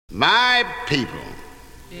My people.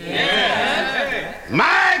 Yes.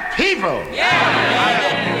 My people.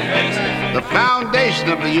 Yes. The foundation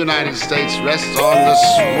of the United States rests on the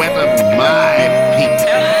sweat of my people.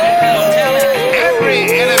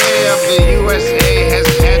 Every enemy of the USA has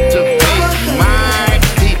had to face my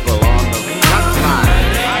people on the front line.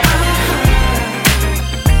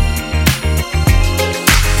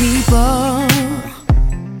 People,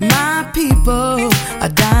 my people are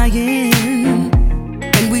dying.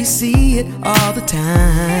 We see it all the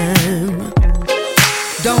time.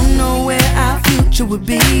 Don't know where our future would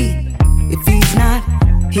be if he's not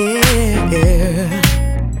here.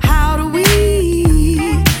 How do we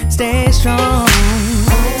stay strong?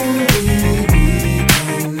 Only we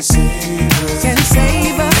can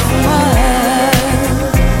save us from us.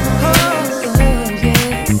 Oh,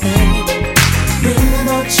 yeah.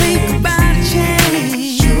 Think about a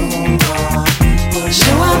change.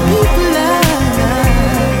 Show our people love.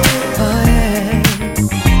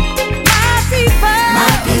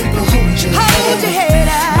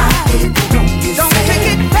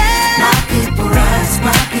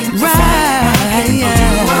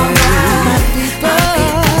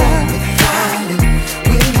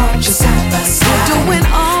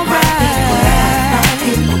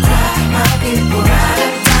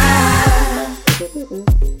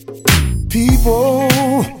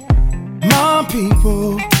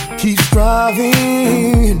 Keep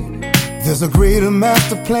striving. There's a greater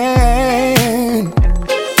master plan.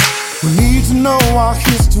 We need to know our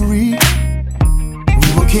history. We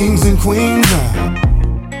were kings and queens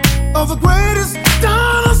of the greatest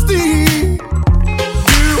dynasty.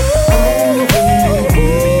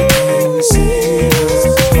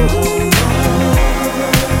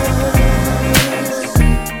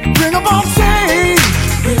 Bring about change.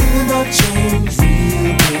 Bring about change.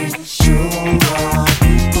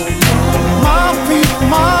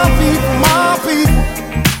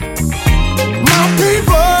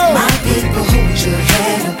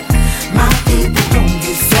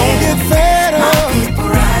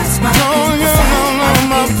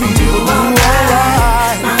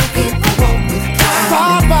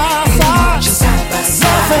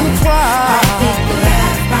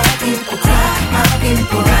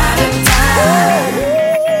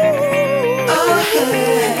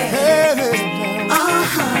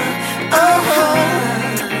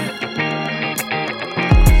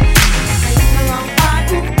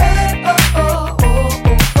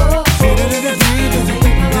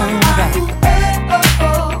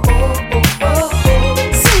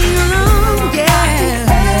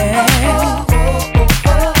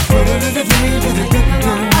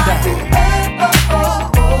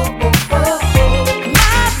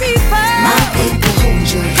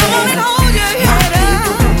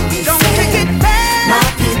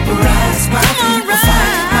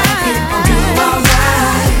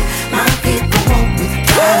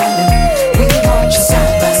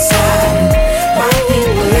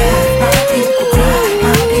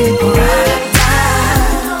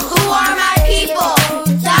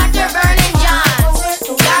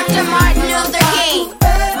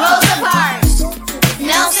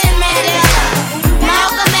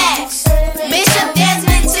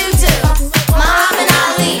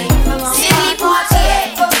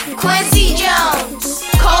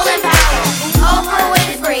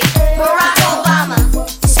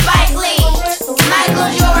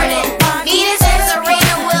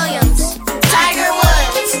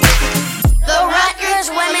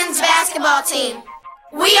 Team.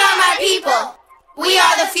 We are my people. We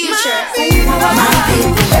are the future. My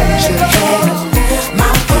people,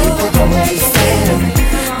 my people don't be scared.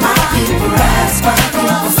 My people rise, my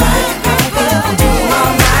people fight, my people do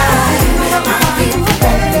all right. My people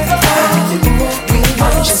won't be quiet. We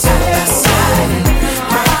want you side by side.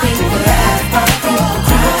 My people laugh, my people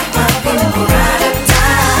cry, my people ride or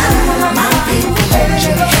die. My people hold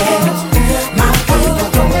your head. My people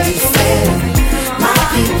don't be scared. My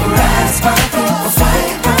people rise, my people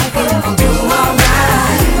fight, my people do all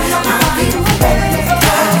right. My people won't be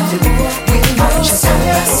quiet. We want you side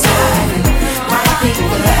by side. My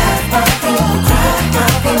people laugh, my people cry, my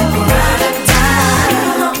people ride or die.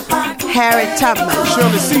 Harriet Tubman,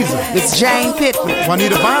 Shirley Caesar, Miss Jane Pittman,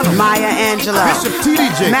 Juanita Bynum, Maya Angelou, Bishop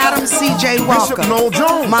T.D.J., Madam C.J. Walker, Bishop Noel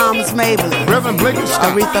Jones, Moms Mabley, Reverend Blakely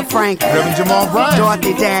Scott, Aretha Franklin, Reverend Jamal Bryant,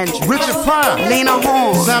 Dorothy Dandridge, Richard Pryor, Lena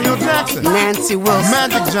Horne, Samuel Jackson, Nancy Wilson,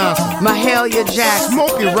 Magic Johnson, Mahalia Jackson,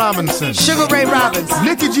 Smokey Robinson, Sugar Ray Robinson,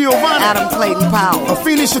 Nikki Giovanni, Adam Clayton Powell,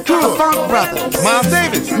 Afeni the Shakur, Funk Brothers, Miles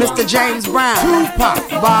Davis, Mr. James Brown, Tupac,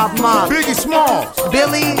 Bob Marley, Biggie Smalls,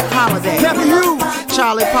 Billie Holiday, Kathy Hughes,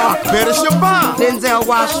 Charlie Parker, Betty Shabazz, Denzel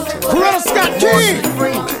Washington, Coretta Scott King, Morgan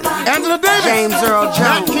Freeman, Davis. James Earl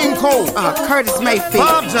Nat Jones. King Cole. Curtis Mayfield.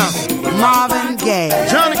 Bob Johnson. Marvin Gaye.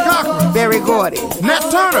 Johnny Cochran. Barry Gordy. Nat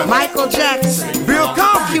Turner. Michael Jackson. Bill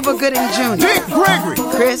Cosby. Cuba Gooding Jr. Dick Gregory.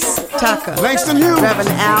 Chris Tucker. Langston Hughes. Reverend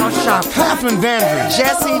Al Sharpton. Catherine Dandridge.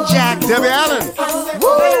 Jesse Jackson. Debbie Allen.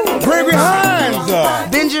 Woo! Gregory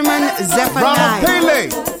Hines. Benjamin Ronald Zephaniah. Pele.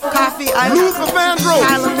 Coffee Luther Vandross.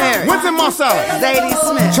 Tyler Perry. Wynton Marsalis. Zadie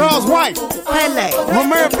Smith. Charles White. Pele.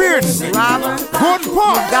 Romare Bearden. Robert Gordon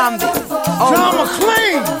Parks. Gambi. John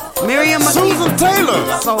McClain. Miriam Susan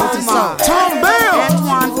Taylor. Soul to Soul. Tom Bell.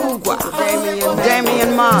 Antoine Fuqua.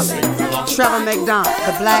 Damian Marley. Trevor McDonald.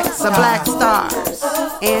 The Black Stars.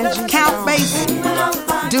 Angie Count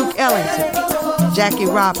Basie. Duke Ellington. Jackie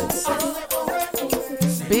Robinson.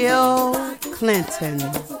 Bill Clinton.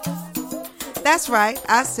 That's right,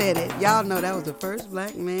 I said it. Y'all know that was the first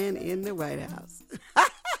black man in the White House.